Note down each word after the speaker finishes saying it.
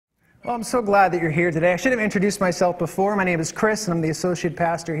Well, I'm so glad that you're here today. I should have introduced myself before. My name is Chris, and I'm the associate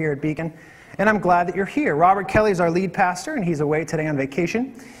pastor here at Beacon. And I'm glad that you're here. Robert Kelly is our lead pastor, and he's away today on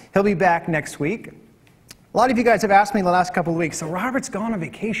vacation. He'll be back next week. A lot of you guys have asked me in the last couple of weeks, so Robert's gone on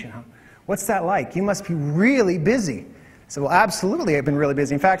vacation, huh? What's that like? You must be really busy. So, well, absolutely, I've been really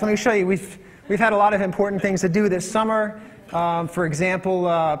busy. In fact, let me show you. We've had a lot of important things to do this summer. For example,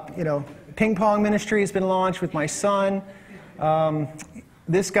 ping pong ministry has been launched with my son.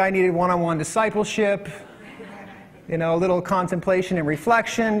 This guy needed one-on-one discipleship, a little contemplation and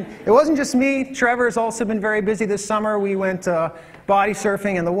reflection. It wasn't just me. Trevor has also been very busy this summer. We went body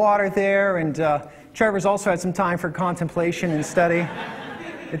surfing in the water there, and Trevor's also had some time for contemplation and study.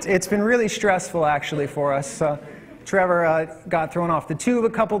 It's been really stressful, actually, for us. Trevor got thrown off the tube a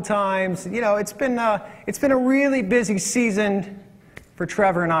couple times. It's been a really busy season for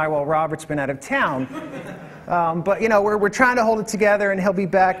Trevor and I while Robert's been out of town. But we're trying to hold it together, and he'll be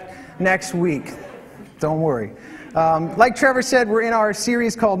back next week. Don't worry. Like Trevor said, we're in our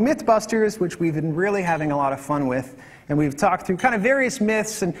series called Mythbusters, which we've been really having a lot of fun with. And we've talked through kind of various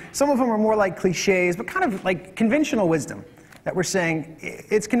myths, and some of them are more like cliches, but kind of like conventional wisdom that we're saying,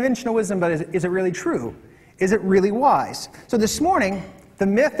 it's conventional wisdom, but is it really true? Is it really wise? So this morning, the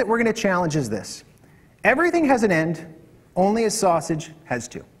myth that we're going to challenge is this: everything has an end, only a sausage has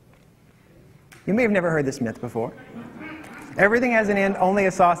two. You may have never heard this myth before. Everything has an end, only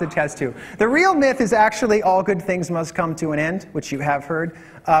a sausage has two. The real myth is actually all good things must come to an end, which you have heard.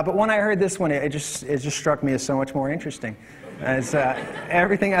 But when I heard this one, it just struck me as so much more interesting. As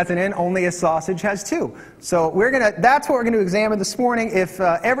everything has an end, only a sausage has two. So that's what we're going to examine this morning. If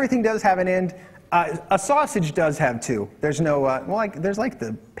everything does have an end, a sausage does have two. There's no, there's like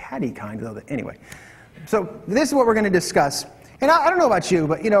the patty kind, though. Anyway, so this is what we're going to discuss. And I don't know about you,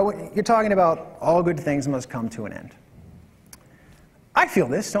 but you're talking about all good things must come to an end. I feel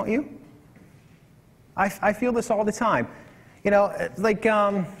this, don't you? I feel this all the time. Like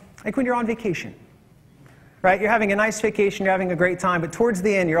when you're on vacation, right? You're having a nice vacation, you're having a great time, but towards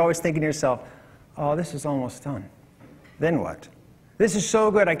the end, you're always thinking to yourself, oh, this is almost done. Then what? This is so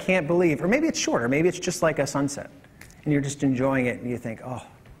good, I can't believe. Or maybe it's shorter, maybe it's just like a sunset, and you're just enjoying it, and you think, oh,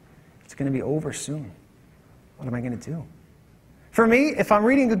 it's going to be over soon. What am I going to do? For me, if I'm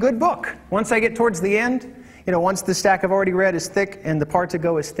reading a good book, once I get towards the end, once the stack I've already read is thick and the part to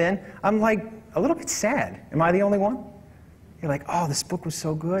go is thin, I'm like a little bit sad. Am I the only one? You're like, oh, this book was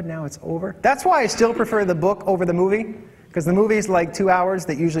so good, now it's over. That's why I still prefer the book over the movie, because the movie's like 2 hours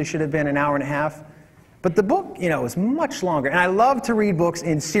that usually should have been an hour and a half. But the book, is much longer. And I love to read books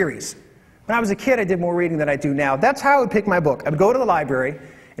in series. When I was a kid, I did more reading than I do now. That's how I would pick my book. I would go to the library,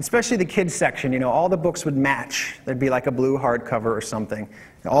 especially the kids section, all the books would match. There'd be like a blue hardcover or something.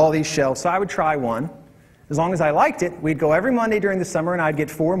 All these shelves. So I would try one. As long as I liked it, we'd go every Monday during the summer, and I'd get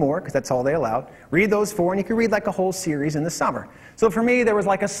 4 more, because that's all they allowed. Read those 4, and you could read like a whole series in the summer. So for me, there was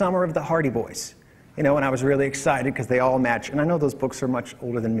like a summer of the Hardy Boys, and I was really excited because they all match. And I know those books are much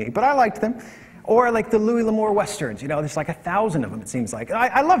older than me, but I liked them. Or like the Louis L'Amour Westerns, there's like 1,000 of them, it seems like.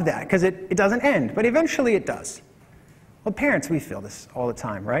 I love that, because it doesn't end, but eventually it does. Well, parents, we feel this all the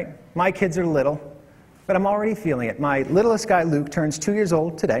time, right? My kids are little, but I'm already feeling it. My littlest guy, Luke, turns 2 years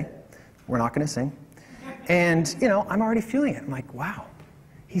old today. We're not going to sing. And, I'm already feeling it. I'm like, wow,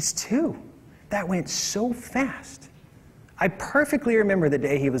 he's 2. That went so fast. I perfectly remember the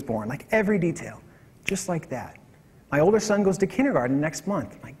day he was born, like every detail, just like that. My older son goes to kindergarten next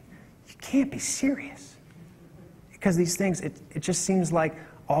month. I'm like, you can't be serious. Because these things, it just seems like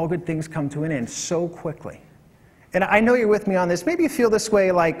all good things come to an end so quickly. And I know you're with me on this. Maybe you feel this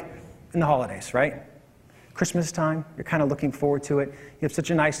way like in the holidays, right? Christmas time, you're kind of looking forward to it. You have such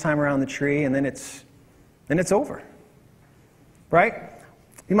a nice time around the tree, and then it's over, right?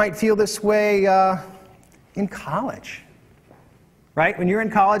 You might feel this way in college, right? When you're in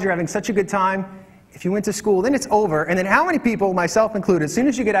college, you're having such a good time. If you went to school, then it's over. And then how many people, myself included, as soon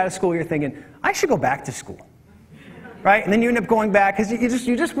as you get out of school, you're thinking, I should go back to school, right? And then you end up going back because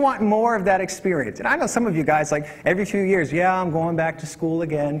you just want more of that experience. And I know some of you guys, like every few years, yeah, I'm going back to school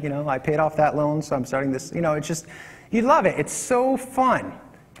again. I paid off that loan, so I'm starting this. It's just, you love it. It's so fun.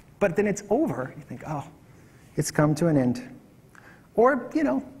 But then it's over. You think, oh, it's come to an end. Or,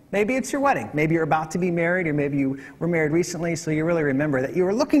 maybe it's your wedding. Maybe you're about to be married, or maybe you were married recently, so you really remember that you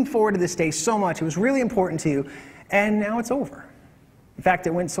were looking forward to this day so much. It was really important to you, and now it's over. In fact,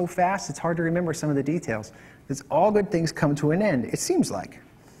 it went so fast, it's hard to remember some of the details. Because all good things come to an end, it seems like.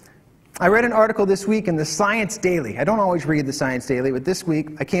 I read an article this week in the Science Daily. I don't always read the Science Daily, but this week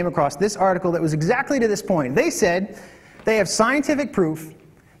I came across this article that was exactly to this point. They said they have scientific proof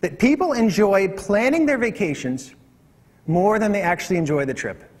that people enjoy planning their vacations more than they actually enjoy the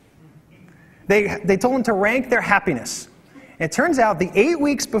trip. They told them to rank their happiness. And it turns out the 8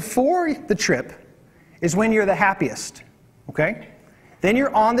 weeks before the trip is when you're the happiest, okay? Then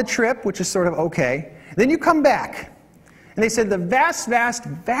you're on the trip, which is sort of okay. Then you come back. And they said the vast, vast,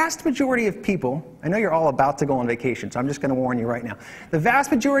 vast majority of people, I know you're all about to go on vacation, so I'm just going to warn you right now. The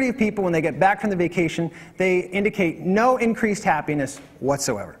vast majority of people, when they get back from the vacation, they indicate no increased happiness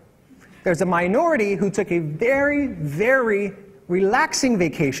whatsoever. There's a minority who took a very, very relaxing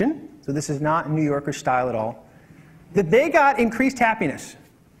vacation, so this is not New Yorker style at all, that they got increased happiness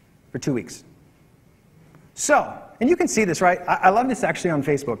for 2 weeks. So, and you can see this, right? I love this actually on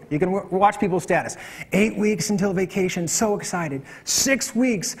Facebook. You can watch people's status. 8 weeks until vacation, so excited. 6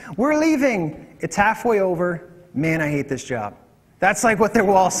 weeks, we're leaving. It's halfway over. Man, I hate this job. That's like what their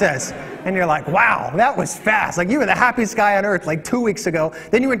wall says. And you're like, wow, that was fast. Like you were the happiest guy on earth like 2 weeks ago.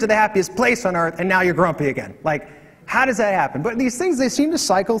 Then you went to the happiest place on earth, and now you're grumpy again. Like, how does that happen? But these things, they seem to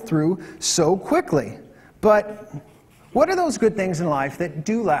cycle through so quickly. But what are those good things in life that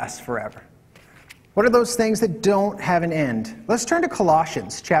do last forever? What are those things that don't have an end? Let's turn to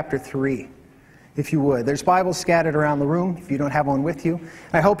Colossians chapter 3, if you would. There's Bibles scattered around the room if you don't have one with you.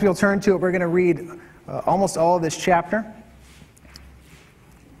 I hope you'll turn to it. We're going to read almost all of this chapter,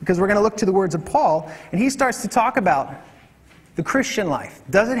 because we're going to look to the words of Paul, and he starts to talk about the Christian life.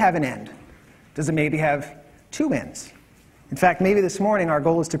 Does it have an end? Does it maybe have two ends? In fact, maybe this morning our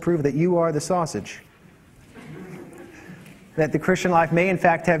goal is to prove that you are the sausage. That the Christian life may in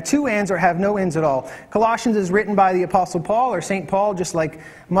fact have two ends or have no ends at all. Colossians is written by the Apostle Paul, or St. Paul, just like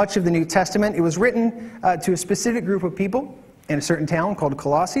much of the New Testament. It was written to a specific group of people in a certain town called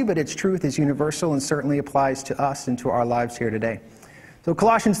Colossae, but its truth is universal and certainly applies to us and to our lives here today. So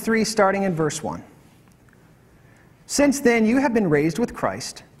Colossians 3, starting in verse 1. Since then you have been raised with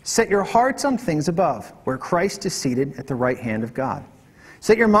Christ. Set your hearts on things above, where Christ is seated at the right hand of God.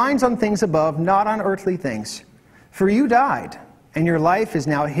 Set your minds on things above, not on earthly things. For you died, and your life is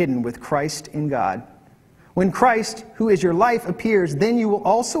now hidden with Christ in God. When Christ, who is your life, appears, then you will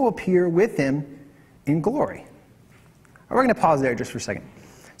also appear with him in glory. We're going to pause there just for a second.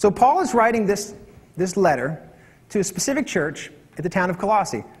 So Paul is writing this letter to a specific church at the town of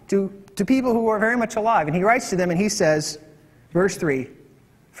Colossae, to people who are very much alive. And he writes to them and he says, verse 3,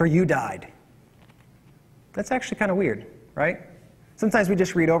 for you died. That's actually kind of weird, right? Sometimes we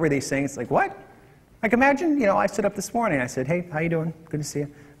just read over these things, like, what? Like imagine, I stood up this morning, I said, hey, how you doing? Good to see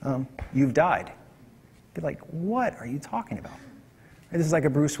you. You've died. Be like, what are you talking about? This is like a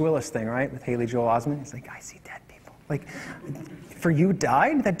Bruce Willis thing, right? With Haley Joel Osment. He's like, I see dead people. Like, for you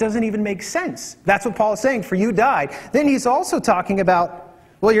died? That doesn't even make sense. That's what Paul is saying, for you died. Then he's also talking about,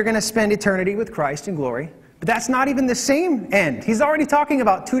 well, you're going to spend eternity with Christ in glory. But that's not even the same end. He's already talking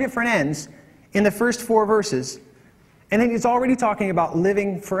about two different ends in the first 4 verses. And then he's already talking about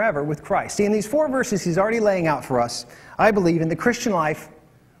living forever with Christ. See, in these 4 verses, he's already laying out for us, I believe, in the Christian life,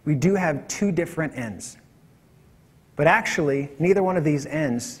 we do have 2 different ends. But actually, neither one of these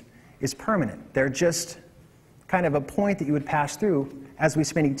ends is permanent. They're just kind of a point that you would pass through as we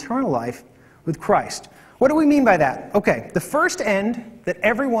spend eternal life with Christ. What do we mean by that? Okay, the first end that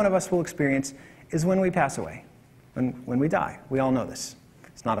every one of us will experience is when we pass away, when we die. We all know this.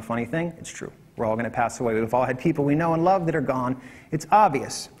 It's not a funny thing, it's true. We're all going to pass away. We've all had people we know and love that are gone. It's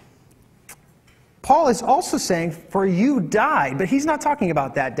obvious. Paul is also saying, for you died, but he's not talking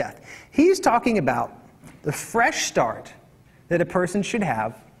about that death. He's talking about the fresh start that a person should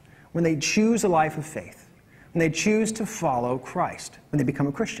have when they choose a life of faith, when they choose to follow Christ, when they become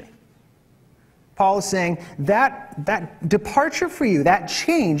a Christian. Paul is saying that departure for you, that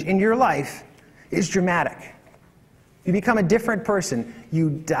change in your life is dramatic. You become a different person. You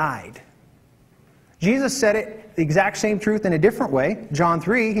died. Jesus said it, the exact same truth in a different way. John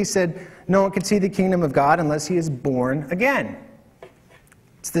 3, he said, no one can see the kingdom of God unless he is born again.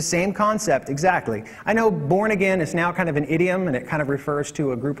 It's the same concept, exactly. I know born again is now kind of an idiom, and it kind of refers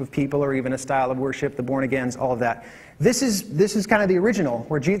to a group of people or even a style of worship, the born agains, all of that. This is kind of the original,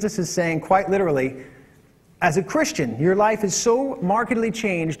 where Jesus is saying quite literally, as a Christian, your life is so markedly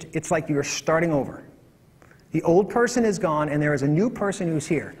changed, it's like you're starting over. The old person is gone, and there is a new person who's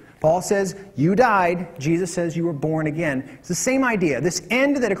here. Paul says, you died. Jesus says you were born again. It's the same idea. This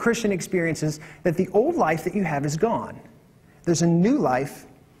end that a Christian experiences, that the old life that you have is gone. There's a new life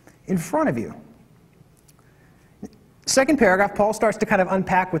in front of you. Second paragraph, Paul starts to kind of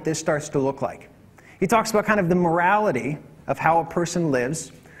unpack what this starts to look like. He talks about kind of the morality of how a person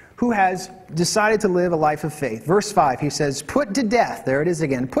lives who has decided to live a life of faith. Verse 5, he says, put to death, there it is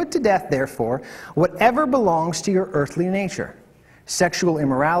again, put to death, therefore, whatever belongs to your earthly nature. Sexual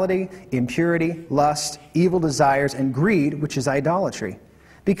immorality, impurity, lust, evil desires, and greed, which is idolatry.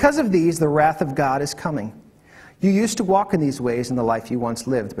 Because of these, the wrath of God is coming. You used to walk in these ways in the life you once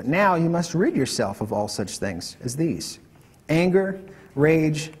lived, but now you must rid yourself of all such things as these: anger,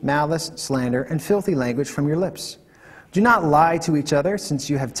 rage, malice, slander, and filthy language from your lips. Do not lie to each other, since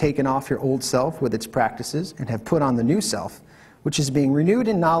you have taken off your old self with its practices and have put on the new self, which is being renewed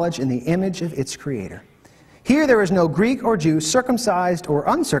in knowledge in the image of its Creator. Here there is no Greek or Jew, circumcised or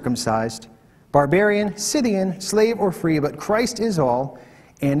uncircumcised, barbarian, Scythian, slave or free, but Christ is all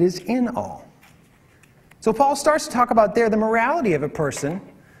and is in all. So Paul starts to talk about there the morality of a person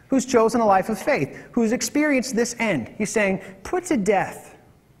who's chosen a life of faith, who's experienced this end. He's saying, put to death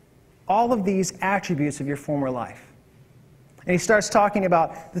all of these attributes of your former life. And he starts talking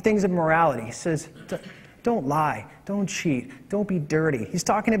about the things of morality. He says, don't lie, don't cheat, don't be dirty. He's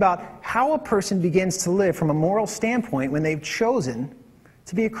talking about how a person begins to live from a moral standpoint when they've chosen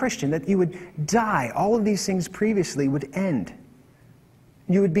to be a Christian, that you would die. All of these things previously would end.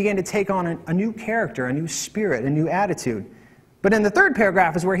 You would begin to take on a new character, a new spirit, a new attitude. But in the third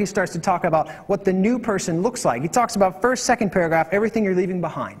paragraph is where he starts to talk about what the new person looks like. He talks about first, second paragraph, everything you're leaving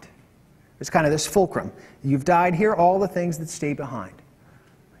behind. It's kind of this fulcrum. You've died here, all the things that stay behind.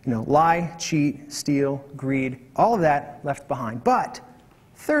 You know, lie, cheat, steal, greed, all of that left behind. But,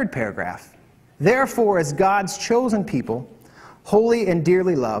 third paragraph, therefore, as God's chosen people, holy and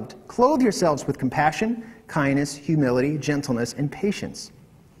dearly loved, clothe yourselves with compassion, kindness, humility, gentleness, and patience.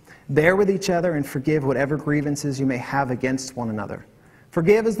 Bear with each other and forgive whatever grievances you may have against one another.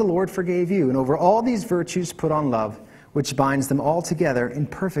 Forgive as the Lord forgave you, and over all these virtues put on love, which binds them all together in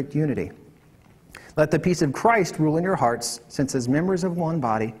perfect unity. Let the peace of Christ rule in your hearts, since as members of one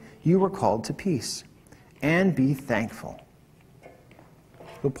body you were called to peace. And be thankful.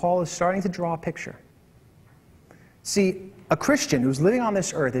 So Paul is starting to draw a picture. See, a Christian who's living on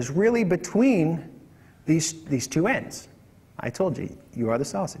this earth is really between these two ends. I told you, you are the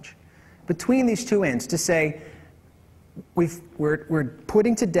sausage. Between these two ends, to say, we're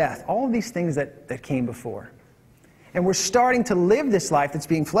putting to death all of these things that came before. And we're starting to live this life that's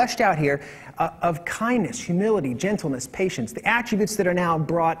being fleshed out here of kindness, humility, gentleness, patience, the attributes that are now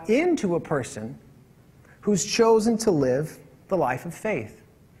brought into a person who's chosen to live the life of faith.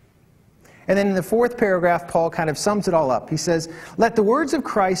 And then in the fourth paragraph, Paul kind of sums it all up. He says, let the words of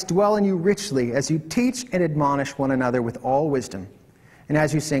Christ dwell in you richly as you teach and admonish one another with all wisdom, and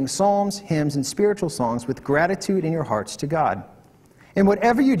as you sing psalms, hymns, and spiritual songs with gratitude in your hearts to God. And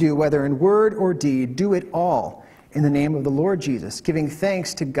whatever you do, whether in word or deed, do it all in the name of the Lord Jesus, giving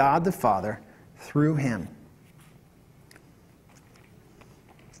thanks to God the Father through him.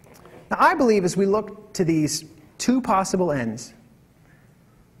 Now, I believe as we look to these two possible ends,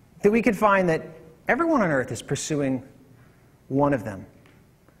 that we could find that everyone on earth is pursuing one of them,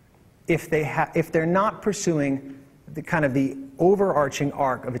 if they're not pursuing the kind of the overarching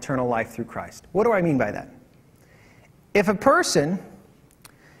arc of eternal life through Christ. What do I mean by that? If a person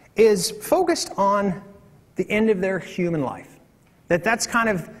is focused on the end of their human life, that's kind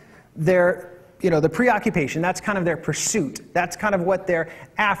of their, the preoccupation, that's kind of their pursuit, that's kind of what they're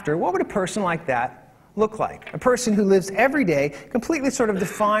after, what would a person like that look like? A person who lives every day completely sort of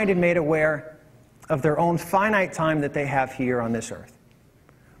defined and made aware of their own finite time that they have here on this earth.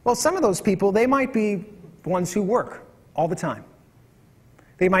 Well, some of those people, they might be ones who work all the time.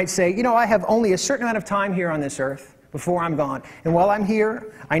 They might say, I have only a certain amount of time here on this earth before I'm gone. And while I'm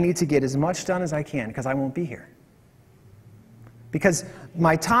here, I need to get as much done as I can because I won't be here. Because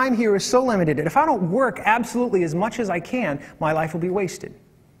my time here is so limited that if I don't work absolutely as much as I can, my life will be wasted.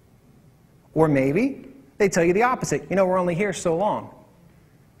 Or maybe they tell you the opposite. We're only here so long.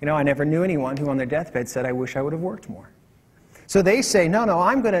 I never knew anyone who on their deathbed said, I wish I would have worked more. So they say, no,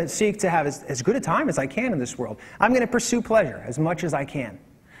 I'm going to seek to have as good a time as I can in this world. I'm going to pursue pleasure as much as I can.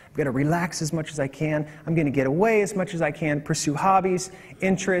 I'm going to relax as much as I can. I'm going to get away as much as I can, pursue hobbies,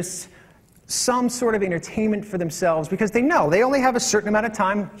 interests, some sort of entertainment for themselves, because they know they only have a certain amount of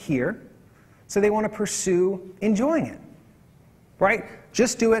time here, so they want to pursue enjoying it. Right?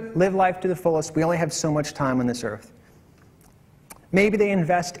 Just do it, live life to the fullest. We only have so much time on this earth. Maybe they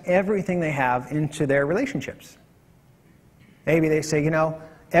invest everything they have into their relationships. Maybe they say,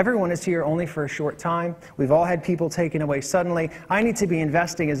 everyone is here only for a short time. We've all had people taken away suddenly. I need to be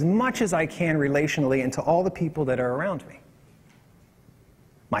investing as much as I can relationally into all the people that are around me.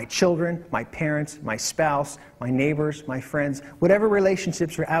 My children, my parents, my spouse, my neighbors, my friends, whatever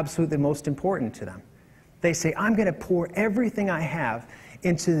relationships are absolutely most important to them. They say, I'm going to pour everything I have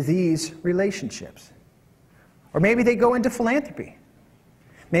into these relationships. Or maybe they go into philanthropy.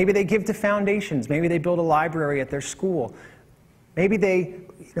 Maybe they give to foundations. Maybe they build a library at their school. Maybe they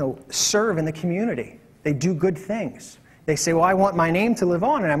serve in the community. They do good things. They say, well, I want my name to live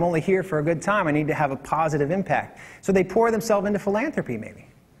on, and I'm only here for a good time. I need to have a positive impact. So they pour themselves into philanthropy, maybe.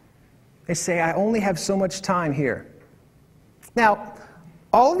 They say, I only have so much time here. Now,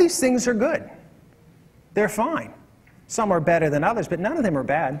 all of these things are good. They're fine. Some are better than others, but none of them are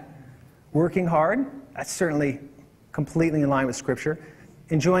bad. Working hard, that's certainly completely in line with Scripture.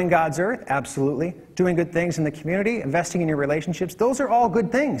 Enjoying God's earth, absolutely. Doing good things in the community, investing in your relationships, those are all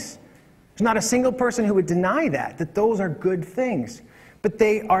good things. There's not a single person who would deny that those are good things. But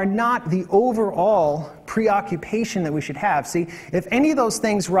they are not the overall preoccupation that we should have. See, if any of those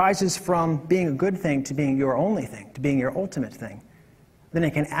things rises from being a good thing to being your only thing, to being your ultimate thing, then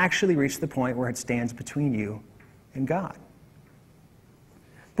it can actually reach the point where it stands between you and God.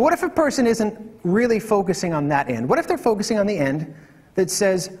 But what if a person isn't really focusing on that end? What if they're focusing on the end that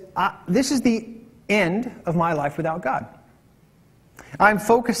says, this is the end of my life without God? I'm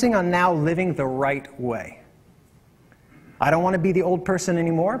focusing on now living the right way. I don't want to be the old person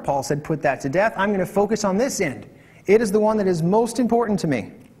anymore. Paul said, put that to death. I'm going to focus on this end. It is the one that is most important to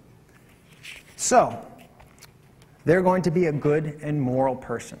me. So, they're going to be a good and moral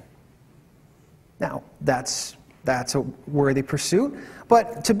person. Now, that's a worthy pursuit.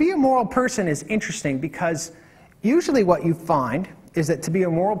 But to be a moral person is interesting because usually what you find is that to be a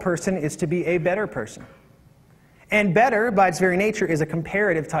moral person is to be a better person. And better, by its very nature, is a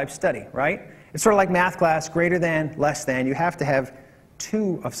comparative type study, right? It's sort of like math class, greater than, less than. You have to have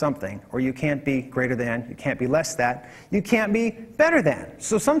 2 of something, or you can't be greater than, you can't be less than, you can't be better than.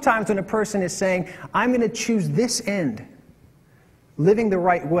 So sometimes when a person is saying, I'm going to choose this end, living the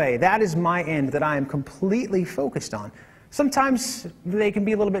right way, that is my end that I am completely focused on, sometimes they can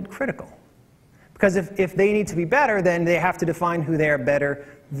be a little bit critical. Because if they need to be better, then they have to define who they are better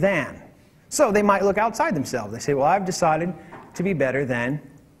than. So they might look outside themselves. They say, well, I've decided to be better than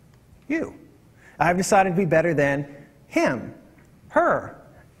you. I've decided to be better than him, her,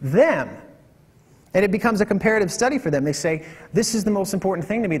 them. And it becomes a comparative study for them. They say, this is the most important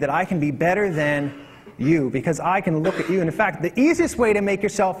thing to me, that I can be better than you, because I can look at you. And in fact, the easiest way to make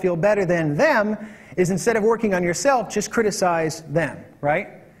yourself feel better than them is, instead of working on yourself, just criticize them, right?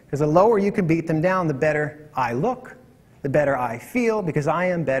 Because the lower you can beat them down, the better I look, the better I feel, because I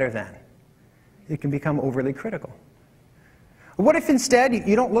am better than. It can become overly critical. What if instead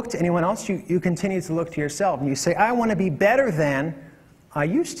you don't look to anyone else, you continue to look to yourself, and you say, I want to be better than I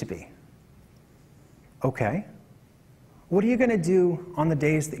used to be. Okay. What are you going to do on the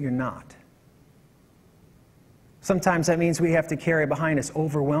days that you're not? Sometimes that means we have to carry behind us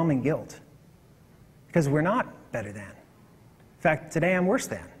overwhelming guilt, because we're not better than. In fact, today I'm worse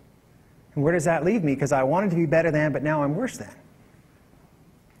than. And where does that leave me? Because I wanted to be better than, but now I'm worse than.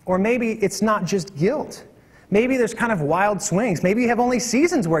 Or maybe it's not just guilt. Maybe there's kind of wild swings. Maybe you have only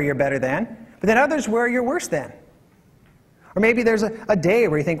seasons where you're better than, but then others where you're worse than. Or maybe there's a day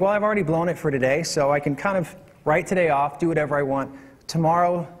where you think, well, I've already blown it for today, so I can kind of write today off, do whatever I want.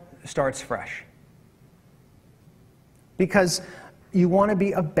 Tomorrow starts fresh. Because you want to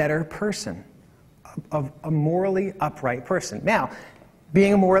be a better person, a morally upright person. Now,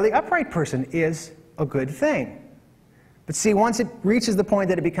 being a morally upright person is a good thing. But see, once it reaches the point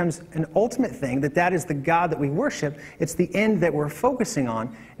that it becomes an ultimate thing, that is the God that we worship, it's the end that we're focusing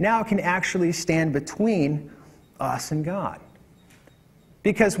on, now it can actually stand between us and God.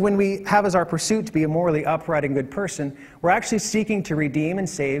 Because when we have as our pursuit to be a morally upright and good person, we're actually seeking to redeem and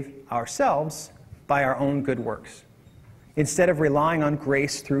save ourselves by our own good works, instead of relying on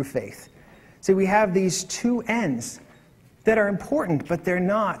grace through faith. See, we have these 2 ends that are important, but they're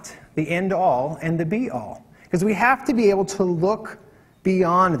not the end-all and the be-all. Because we have to be able to look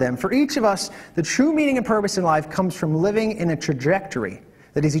beyond them. For each of us, the true meaning and purpose in life comes from living in a trajectory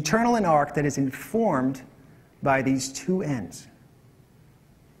that is eternal and arc, that is informed by these 2 ends.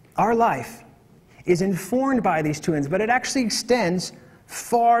 Our life is informed by these 2 ends, but it actually extends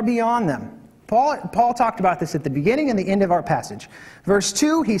far beyond them. Paul talked about this at the beginning and the end of our passage. Verse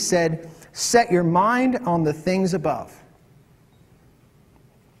 2, he said, set your mind on the things above.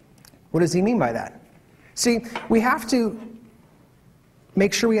 What does he mean by that? See, we have to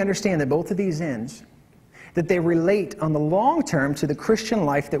make sure we understand that both of these ends, that they relate on the long term to the Christian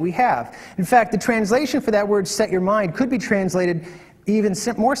life that we have. In fact, the translation for that word, set your mind, could be translated even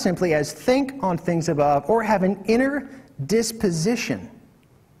more simply as think on things above, or have an inner disposition.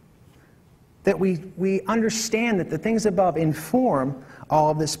 That we understand that the things above inform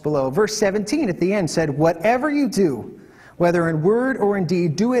all of this below. Verse 17 at the end said, whatever you do, whether in word or in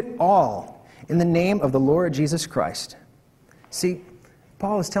deed, do it all in the name of the Lord Jesus Christ. See,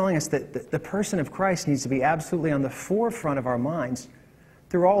 Paul is telling us that the person of Christ needs to be absolutely on the forefront of our minds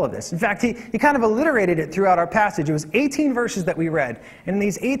through all of this. In fact, he kind of alliterated it throughout our passage. It was 18 verses that we read. And in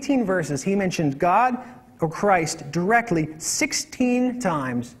these 18 verses, he mentioned God or Christ directly 16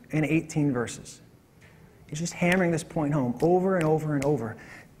 times in 18 verses. He's just hammering this point home over and over and over.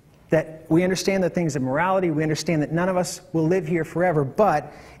 That we understand the things of morality, we understand that none of us will live here forever,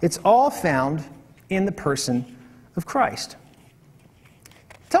 but it's all found in the person of Christ.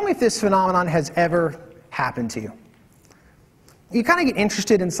 Tell me if this phenomenon has ever happened to you. You kind of get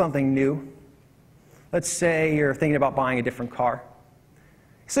interested in something new. Let's say you're thinking about buying a different car.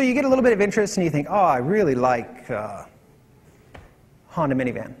 So you get a little bit of interest and you think, oh, I really like Honda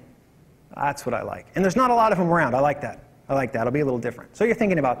minivan. That's what I like. And there's not a lot of them around. I like that. It'll be a little different. So you're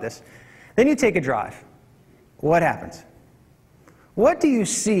thinking about this. Then you take a drive. What happens? What do you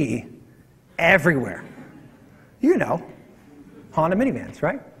see everywhere? You know, Honda minivans,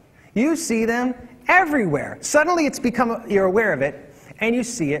 right? You see them everywhere. Suddenly you're aware of it, and you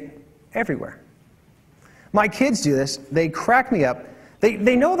see it everywhere. My kids do this. They crack me up.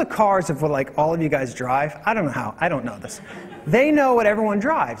 They know the cars of what, like, all of you guys drive. I don't know how. I don't know this. They know what everyone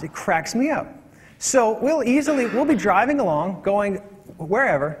drives. It cracks me up. So we'll be driving along, going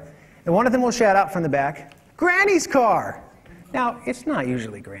wherever, and one of them will shout out from the back, Granny's car. Now, it's not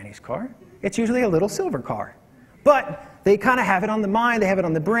usually Granny's car. It's usually a little silver car. But they kind of have it on the mind, they have it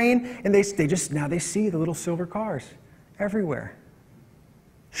on the brain, and they see the little silver cars everywhere.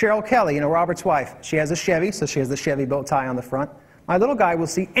 Cheryl Kelly, Robert's wife, she has a Chevy, so she has the Chevy bow tie on the front. My little guy will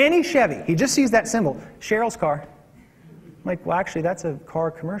see any Chevy. He just sees that symbol, Cheryl's car. I'm like, well, actually, that's a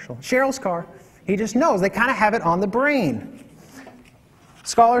car commercial. Cheryl's car. He just knows. They kind of have it on the brain.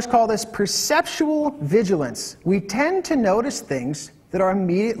 Scholars call this perceptual vigilance. We tend to notice things that are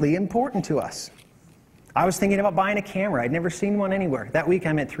immediately important to us. I was thinking about buying a camera. I'd never seen one anywhere. That week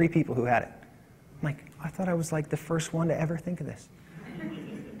I met 3 people who had it. I'm like, I thought I was like the first one to ever think of this.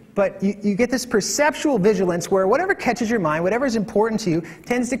 But you get this perceptual vigilance where whatever catches your mind, whatever is important to you,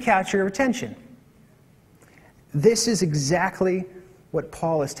 tends to catch your attention. This is exactly what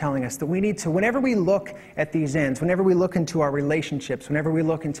Paul is telling us, that we need to, whenever we look at these ends, whenever we look into our relationships, whenever we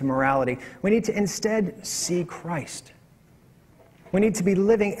look into morality, we need to instead see Christ. We need to be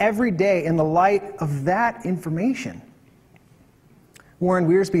living every day in the light of that information. Warren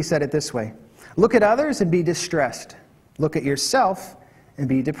Wiersbe said it this way: look at others and be distressed. Look at yourself and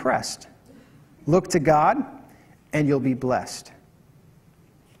be depressed. Look to God and you'll be blessed.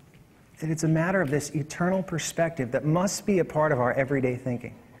 And it's a matter of this eternal perspective that must be a part of our everyday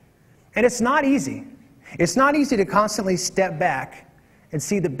thinking. And it's not easy. It's not easy to constantly step back and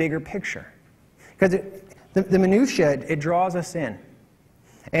see the bigger picture. Because the minutiae, it draws us in.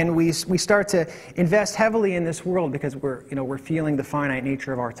 And we start to invest heavily in this world because we're feeling the finite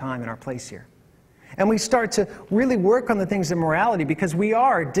nature of our time and our place here. And we start to really work on the things of morality because we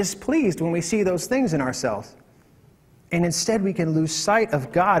are displeased when we see those things in ourselves. And instead we can lose sight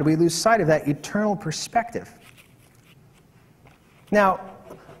of God. We lose sight of that eternal perspective. Now,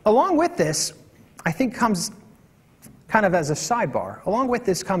 along with this, I think comes kind of as a sidebar, along with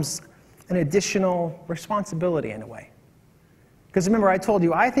this comes an additional responsibility in a way. Because remember, I told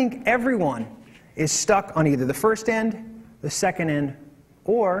you, I think everyone is stuck on either the first end, the second end,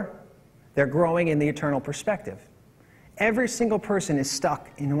 or they're growing in the eternal perspective. Every single person is stuck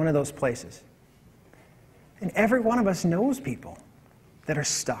in one of those places. And every one of us knows people that are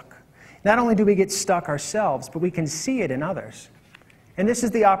stuck. Not only do we get stuck ourselves, but we can see it in others. And this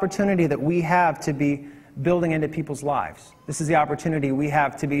is the opportunity that we have to be building into people's lives. This is the opportunity we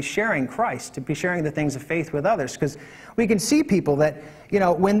have to be sharing Christ, to be sharing the things of faith with others. Because we can see people that,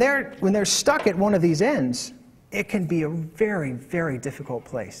 when they're stuck at one of these ends, it can be a very, very difficult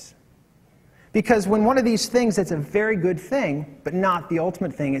place. Because when one of these things that's a very good thing, but not the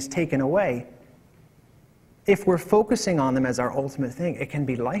ultimate thing, is taken away, if we're focusing on them as our ultimate thing, it can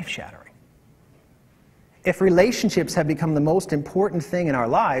be life-shattering. If relationships have become the most important thing in our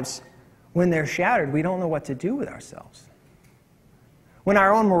lives, when they're shattered, we don't know what to do with ourselves. When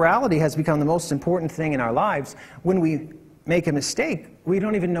our own morality has become the most important thing in our lives, when we make a mistake, we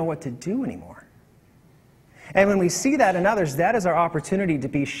don't even know what to do anymore. And when we see that in others, that is our opportunity to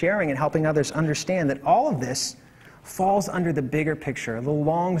be sharing and helping others understand that all of this falls under the bigger picture, the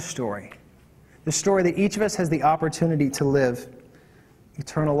long story. The story that each of us has the opportunity to live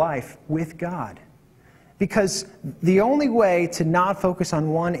eternal life with God. Because the only way to not focus on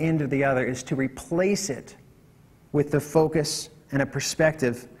one end or the other is to replace it with the focus and a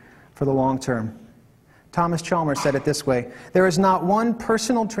perspective for the long term. Thomas Chalmers said it this way: there is not one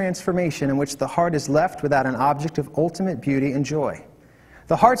personal transformation in which the heart is left without an object of ultimate beauty and joy.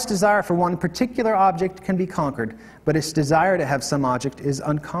 The heart's desire for one particular object can be conquered, but its desire to have some object is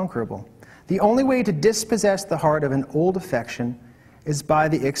unconquerable. The only way to dispossess the heart of an old affection is by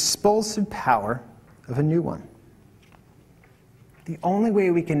the expulsive power of a new one. The only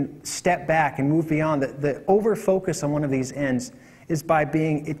way we can step back and move beyond the over-focus on one of these ends is by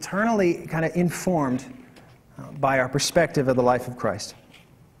being eternally kind of informed by our perspective of the life of Christ.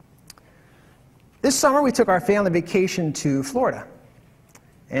 This summer, we took our family vacation to Florida.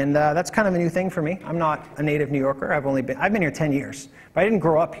 And that's kind of a new thing for me. I'm not a native New Yorker. I've been here 10 years, but I didn't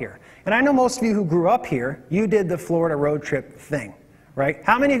grow up here. And I know most of you who grew up here, you did the Florida road trip thing, right?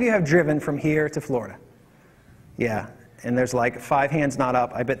 How many of you have driven from here to Florida? Yeah, and there's like 5 hands not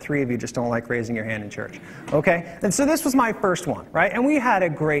up. I bet 3 of you just don't like raising your hand in church, okay? And so this was my first one, right? And we had a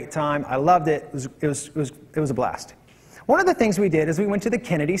great time. I loved it. It was a blast. One of the things we did is we went to the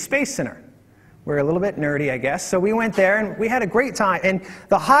Kennedy Space Center. We're a little bit nerdy, I guess. So we went there, and we had a great time. And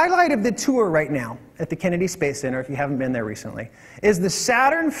the highlight of the tour right now at the Kennedy Space Center, if you haven't been there recently, is the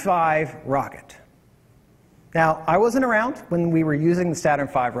Saturn V rocket. Now, I wasn't around when we were using the Saturn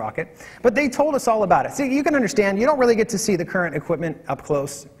V rocket, but they told us all about it. See, you can understand, you don't really get to see the current equipment up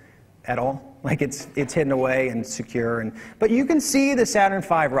close at all. Like, it's hidden away and secure. But you can see the Saturn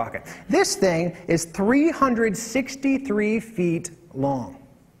V rocket. This thing is 363 feet long.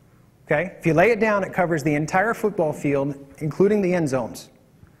 Okay? If you lay it down, it covers the entire football field, including the end zones.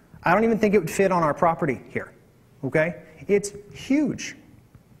 I don't even think it would fit on our property here. Okay? It's huge.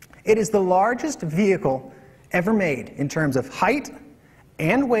 It is the largest vehicle ever made in terms of height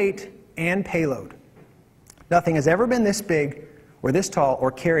and weight and payload. Nothing has ever been this big or this tall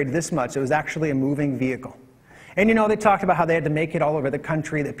or carried this much. It was actually a moving vehicle. And you know, they talked about how they had to make it all over the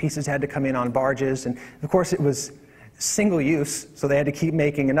country, that pieces had to come in on barges, and of course it was single use, so they had to keep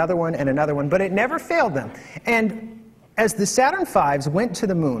making another one and another one, but it never failed them. And as the Saturn V's went to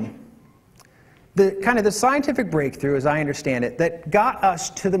the moon, the scientific breakthrough, as I understand it, that got us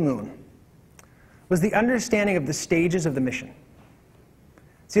to the moon was the understanding of the stages of the mission.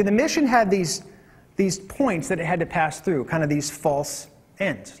 See, the mission had these points that it had to pass through, kind of these false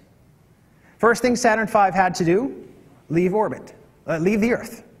ends. First thing Saturn V had to do, leave the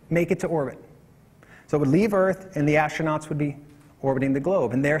Earth, make it to orbit. So it would leave Earth, and the astronauts would be orbiting the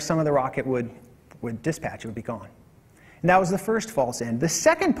globe. And there some of the rocket would dispatch, it would be gone. And that was the first false end. The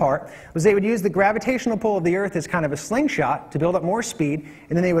second part was they would use the gravitational pull of the Earth as kind of a slingshot to build up more speed,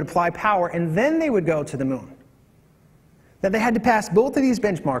 and then they would apply power, and then they would go to the moon. Now they had to pass both of these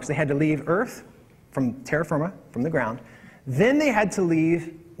benchmarks. They had to leave Earth from terra firma, from the ground. Then they had to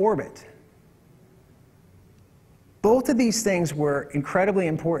leave orbit. Both of these things were incredibly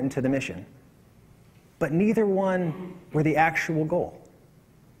important to the mission, but neither one were the actual goal.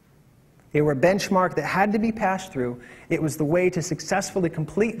 They were a benchmark that had to be passed through. It was the way to successfully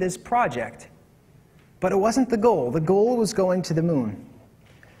complete this project, but it wasn't the goal. The goal was going to the moon.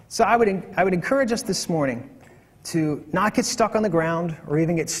 So I would encourage us this morning to not get stuck on the ground or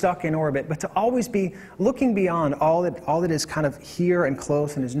even get stuck in orbit, but to always be looking beyond all that is kind of here and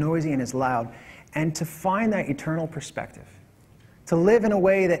close and is noisy and is loud, and to find that eternal perspective. To live in a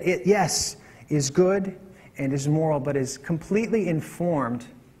way that yes, is good and is moral, but is completely informed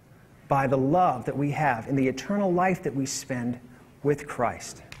by the love that we have in the eternal life that we spend with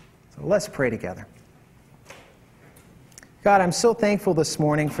Christ. So let's pray together. God, I'm so thankful this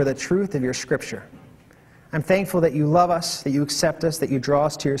morning for the truth of your Scripture. I'm thankful that you love us, that you accept us, that you draw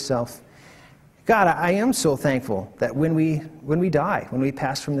us to yourself. God, I am so thankful that when we die, when we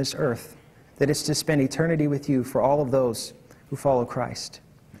pass from this earth, that it's to spend eternity with you for all of those who follow Christ.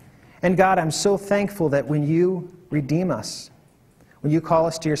 And God, I'm so thankful that when you redeem us, when you call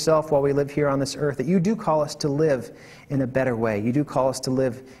us to yourself while we live here on this earth, that you do call us to live in a better way. You do call us to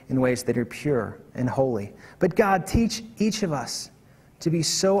live in ways that are pure and holy. But God, teach each of us to be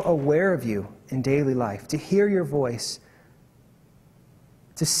so aware of you in daily life, to hear your voice,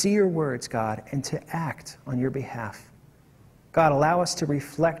 to see your words, God, and to act on your behalf. God, allow us to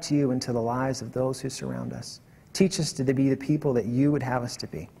reflect you into the lives of those who surround us. Teach us to be the people that you would have us to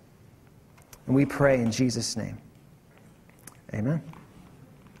be. And we pray in Jesus' name. Amen.